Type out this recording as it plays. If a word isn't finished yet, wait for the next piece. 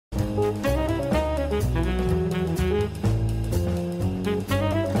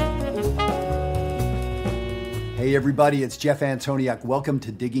Hey everybody, it's Jeff Antoniuk. Welcome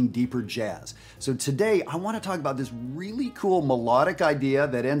to Digging Deeper Jazz. So today I want to talk about this really cool melodic idea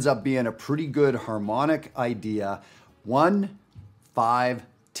that ends up being a pretty good harmonic idea. 1, 5,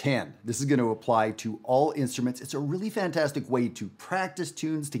 10. This is going to apply to all instruments. It's a really fantastic way to practice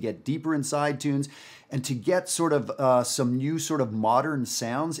tunes, to get deeper inside tunes, and to get sort of some new sort of modern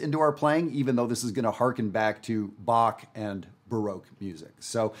sounds into our playing, even though this is going to harken back to Bach and Baroque music.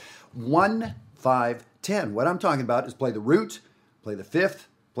 So 1, 5, 10. What I'm talking about is play the root, play the fifth,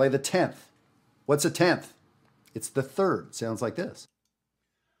 play the 10th. What's a 10th? It's the third. Sounds like this.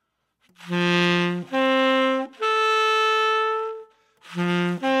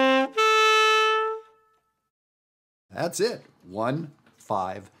 That's it. 1,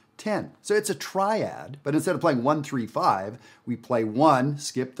 5, 10. So it's a triad, but instead of playing 1, 3, 5, we play 1,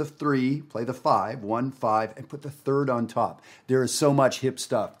 skip the 3, play the 5, 1, 5, and put the third on top. There is so much hip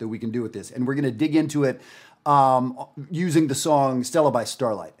stuff that we can do with this, and we're going to dig into it using the song Stella by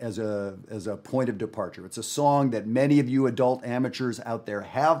Starlight as a point of departure. It's a song that many of you adult amateurs out there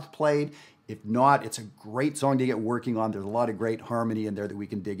have played. If not, it's a great song to get working on. There's a lot of great harmony in there that we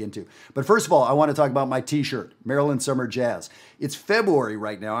can dig into. But first of all, I want to talk about my t-shirt, Maryland Summer Jazz. It's February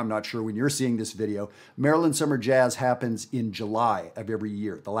right now. I'm not sure when you're seeing this video. Maryland Summer Jazz happens in July of every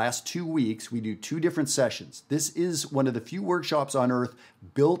year. The last 2 weeks, we do 2 different sessions. This is one of the few workshops on earth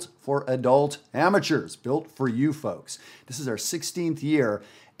built for adult amateurs, built for you folks. This is our 16th year.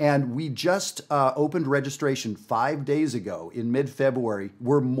 And we just opened registration 5 days ago in mid-February.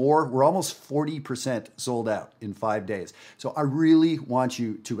 We're almost 40% sold out in 5 days. So I really want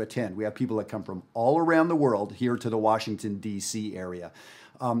you to attend. We have people that come from all around the world here to the Washington, D.C. area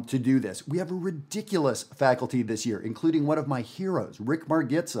to do this. We have a ridiculous faculty this year, including one of my heroes, Rick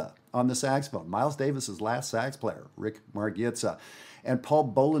Margitza on the saxophone, Miles Davis's last sax player, Rick Margitza, and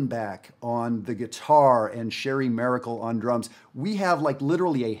Paul Bolenbach on the guitar, and Sherry Miracle on drums. We have like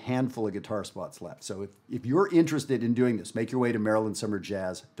literally a handful of guitar spots left. So if you're interested in doing this, make your way to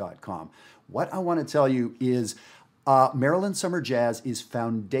MarylandSummerJazz.com. What I want to tell you is Maryland Summer Jazz is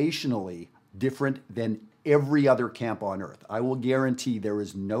foundationally different than every other camp on earth. I will guarantee there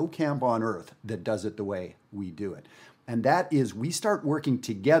is no camp on earth that does it the way we do it. And that is, we start working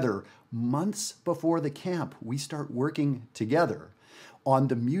together months before the camp. We start working together on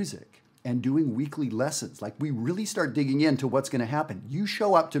the music and doing weekly lessons. Like, we really start digging into what's going to happen. You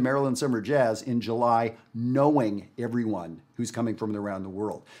show up to Maryland Summer Jazz in July knowing everyone who's coming from around the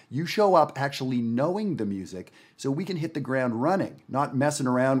world. You show up actually knowing the music so we can hit the ground running, not messing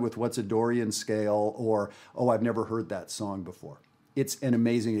around with what's a Dorian scale or, oh, I've never heard that song before. It's an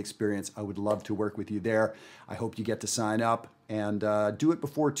amazing experience. I would love to work with you there. I hope you get to sign up and do it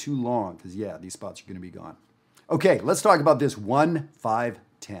before too long, because yeah, these spots are going to be gone. Okay, let's talk about this 1, 5,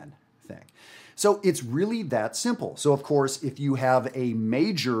 10 thing. So it's really that simple. So of course, if you have a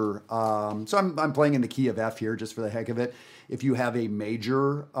major, so I'm playing in the key of F here just for the heck of it. If you have a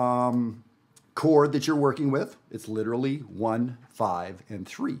major chord that you're working with, it's literally 1, 5, and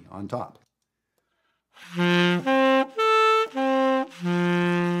 3 on top.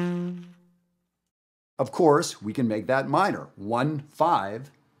 Of course, we can make that minor, 1,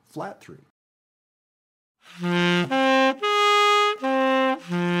 5, flat 3.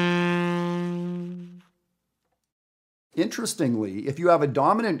 Interestingly, if you have a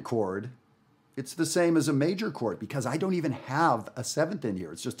dominant chord, it's the same as a major chord, because I don't even have a 7th in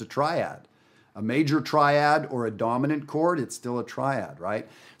here. It's just a triad. A major triad or a dominant chord, it's still a triad, right?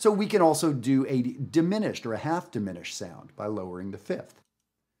 So we can also do a diminished or a half diminished sound by lowering the 5th.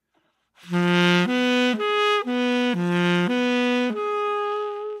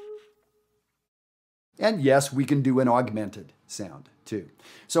 And yes, we can do an augmented sound too.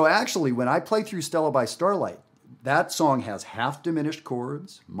 So actually, when I play through Stella by Starlight, that song has half diminished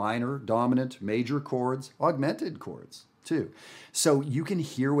chords, minor, dominant, major chords, augmented chords too. So you can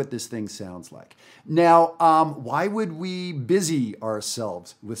hear what this thing sounds like. Now, why would we busy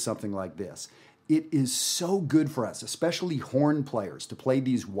ourselves with something like this? It is so good for us, especially horn players, to play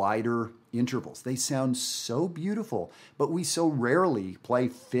these wider intervals. They sound so beautiful, but we so rarely play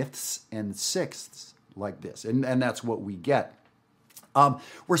fifths and sixths like this, and that's what we get.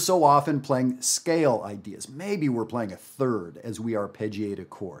 We're so often playing scale ideas. Maybe we're playing a third as we arpeggiate a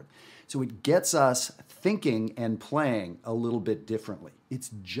chord. So it gets us thinking and playing a little bit differently. It's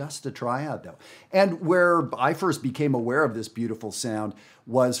just a triad though. And where I first became aware of this beautiful sound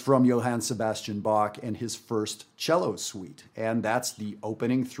was from Johann Sebastian Bach and his first cello suite. And that's the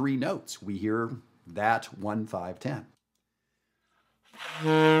opening 3 notes. We hear that 1, 5, 10.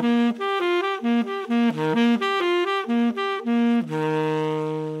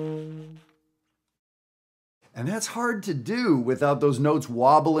 And that's hard to do without those notes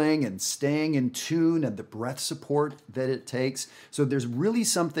wobbling and staying in tune and the breath support that it takes. So there's really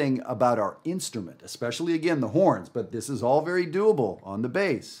something about our instrument, especially again the horns, but this is all very doable on the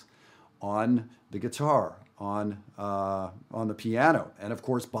bass, on the guitar, on the piano. And of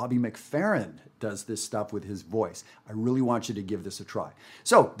course, Bobby McFerrin does this stuff with his voice. I really want you to give this a try.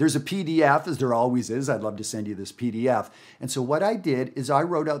 So there's a PDF, as there always is. I'd love to send you this PDF. And so what I did is I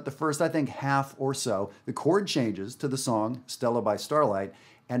wrote out the first, I think, half or so, the chord changes to the song Stella by Starlight.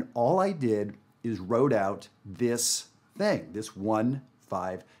 And all I did is wrote out this thing, this 1,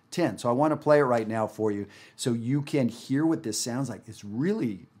 5, 10. So I want to play it right now for you so you can hear what this sounds like. It's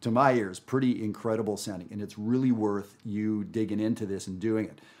really, to my ears, pretty incredible sounding, and it's really worth you digging into this and doing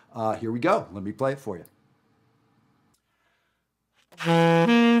it. Here we go. Let me play it for you.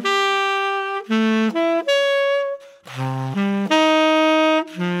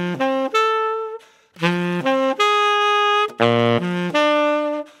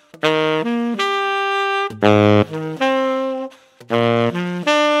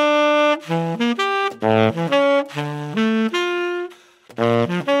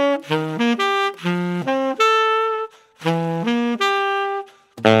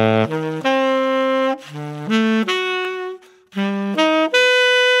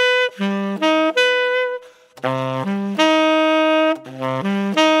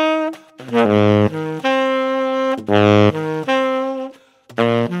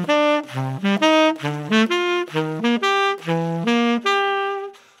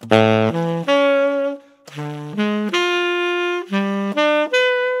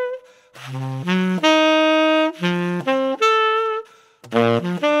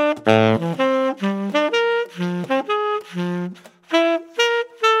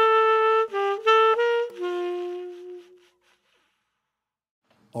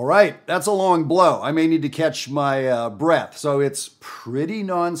 All right, that's a long blow. I may need to catch my breath. So it's pretty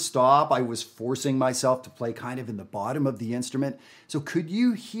nonstop. I was forcing myself to play kind of in the bottom of the instrument. So could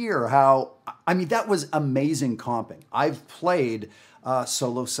you hear how, I mean, that was amazing comping. I've played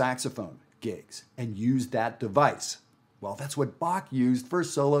solo saxophone gigs and used that device. Well, that's what Bach used for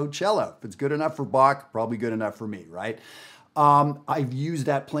solo cello. If it's good enough for Bach, probably good enough for me, right? I've used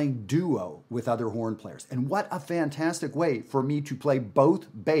that playing duo with other horn players. And what a fantastic way for me to play both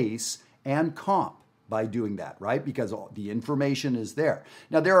bass and comp by doing that, right? Because the information is there.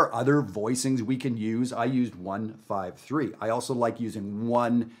 Now, there are other voicings we can use. I used 1, 5, 3. I also like using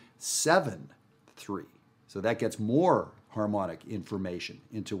 1, 7, 3. So that gets more harmonic information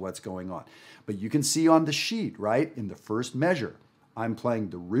into what's going on. But you can see on the sheet, right, in the first measure, I'm playing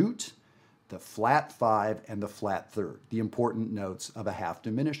the root, the flat 5, and the flat 3rd, the important notes of a half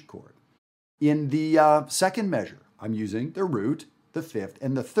diminished chord. In the second measure, I'm using the root, the 5th,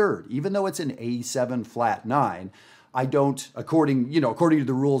 and the 3rd. Even though it's an A7 flat 9, I don't, according to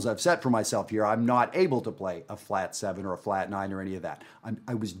the rules I've set for myself here, I'm not able to play a flat 7 or a flat 9 or any of that.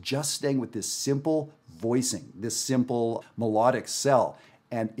 I was just staying with this simple voicing, this simple melodic cell,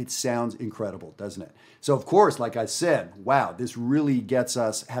 and it sounds incredible, doesn't it? So of course, like I said, wow, this really gets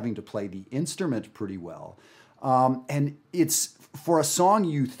us having to play the instrument pretty well. And it's for a song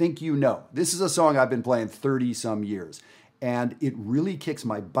you think you know. This is a song I've been playing 30 some years. And it really kicks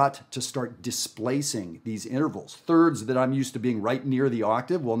my butt to start displacing these intervals. Thirds that I'm used to being right near the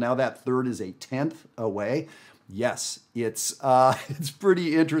octave. Well, now that third is a 10th away. Yes, it's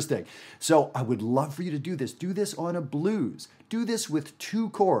pretty interesting. So I would love for you to do this. Do this on a blues. Do this with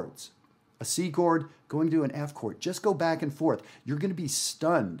 2 chords, a C chord going to an F chord. Just go back and forth. You're going to be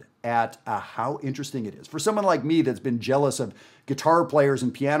stunned at how interesting it is. For someone like me that's been jealous of guitar players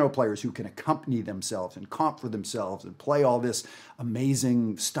and piano players who can accompany themselves and comp for themselves and play all this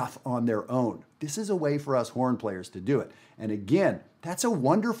amazing stuff on their own, this is a way for us horn players to do it. And again, that's a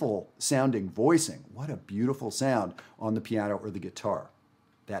wonderful sounding voicing. What a beautiful sound on the piano or the guitar.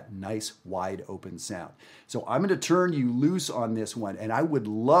 That nice wide open sound. So I'm going to turn you loose on this one, and I would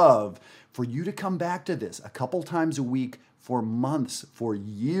love for you to come back to this a couple times a week for months, for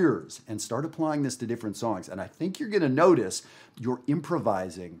years, and start applying this to different songs. And I think you're going to notice your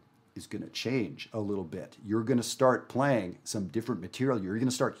improvising is going to change a little bit. You're going to start playing some different material. You're going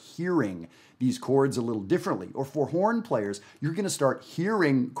to start hearing these chords a little differently. Or for horn players, you're going to start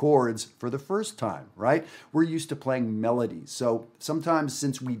hearing chords for the first time, right? We're used to playing melodies. So sometimes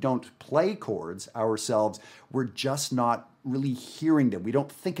since we don't play chords ourselves, we're just not really hearing them. We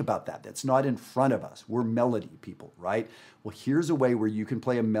don't think about that. That's not in front of us. We're melody people, right? Well, here's a way where you can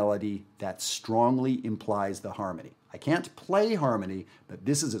play a melody that strongly implies the harmony. I can't play harmony, but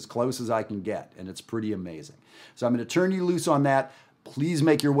this is as close as I can get, and it's pretty amazing. So I'm going to turn you loose on that. Please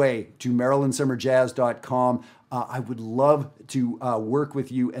make your way to MarylandSummerJazz.com. I would love to work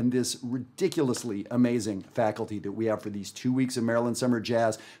with you and this ridiculously amazing faculty that we have for these 2 weeks of Maryland Summer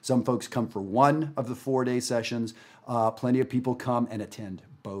Jazz. Some folks come for one of the 4-day sessions. Plenty of people come and attend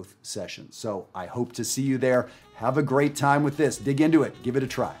both sessions. So I hope to see you there. Have a great time with this. Dig into it. Give it a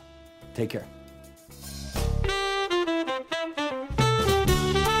try. Take care.